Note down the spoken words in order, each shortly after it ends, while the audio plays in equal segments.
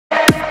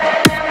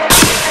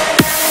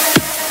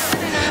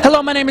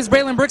Hello, my name is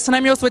Braylon Brooks, and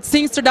I'm your host with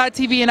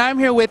Singster.tv, and I'm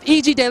here with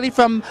E.G. Daly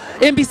from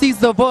NBC's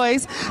The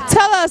Voice.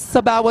 Tell us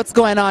about what's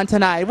going on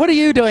tonight. What are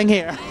you doing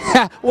here?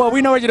 Well,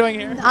 we know what you're doing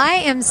here. I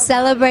am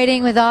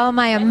celebrating with all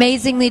my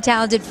amazingly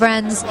talented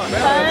friends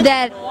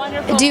that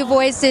do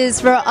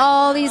voices for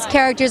all these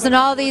characters and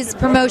all these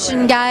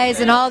promotion guys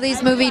and all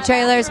these movie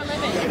trailers,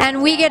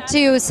 and we get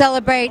to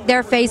celebrate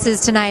their faces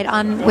tonight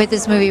with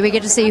this movie. We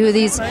get to see who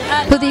these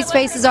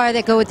faces are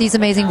that go with these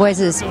amazing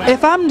voices.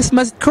 If I'm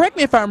correct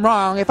me if I'm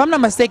wrong. If I'm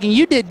not mistaken,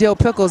 you did Dill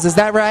Pickles. Is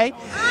that right?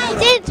 I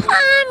did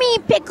Tommy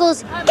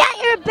Pickles.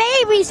 Got your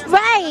babies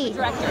right.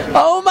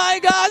 Oh my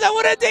gosh! I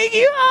want to take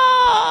you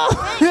home.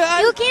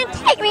 You can't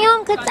take me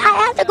home because I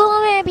have to go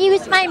home and be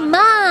with my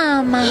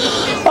mom.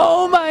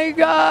 Oh my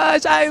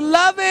gosh! I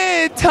love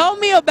it. Tell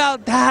me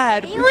about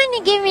that. You want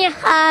to give me a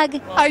hug?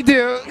 I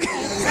do.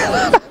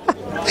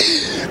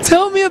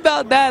 Tell me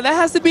about that. That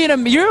has to be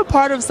you're a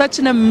part of such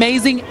an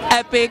amazing,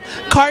 epic,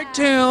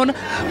 cartoon,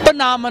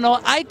 phenomenal,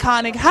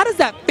 iconic. How does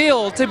that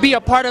feel to be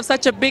a part of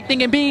such a big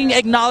thing and being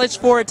acknowledged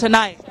for it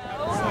tonight?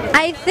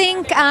 I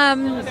think,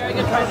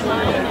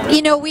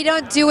 you know, we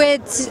don't do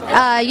it,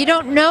 you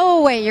don't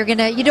know what you're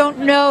gonna, you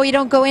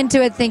don't go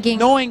into it thinking,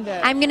 knowing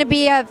that I'm gonna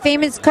be a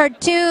famous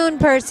cartoon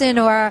person,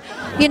 or,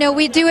 you know,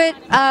 we do it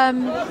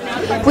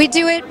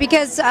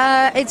because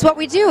it's what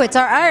we do, it's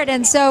our art,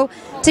 and so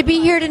to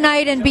be here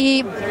tonight and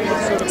be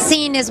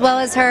seen as well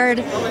as heard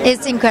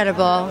is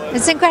incredible.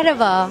 It's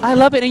incredible. I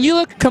love it, and you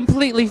look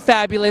completely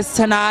fabulous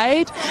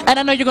tonight, and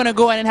I know you're gonna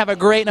go in and have a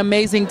great and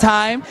amazing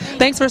time.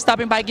 Thanks for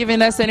stopping by,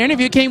 giving us an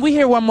interview. Can we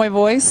hear one more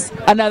voice?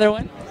 Another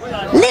one?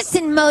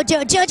 Listen,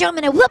 Mojo Jojo, I'm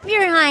gonna whoop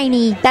your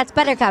hiney. That's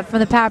Buttercup from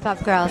the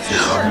Powerpuff Girls.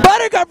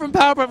 Buttercup from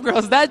Powerpuff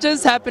Girls. That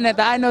just happened at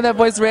the I Know That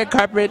Voice red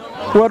carpet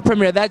world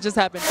premiere. That just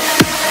happened.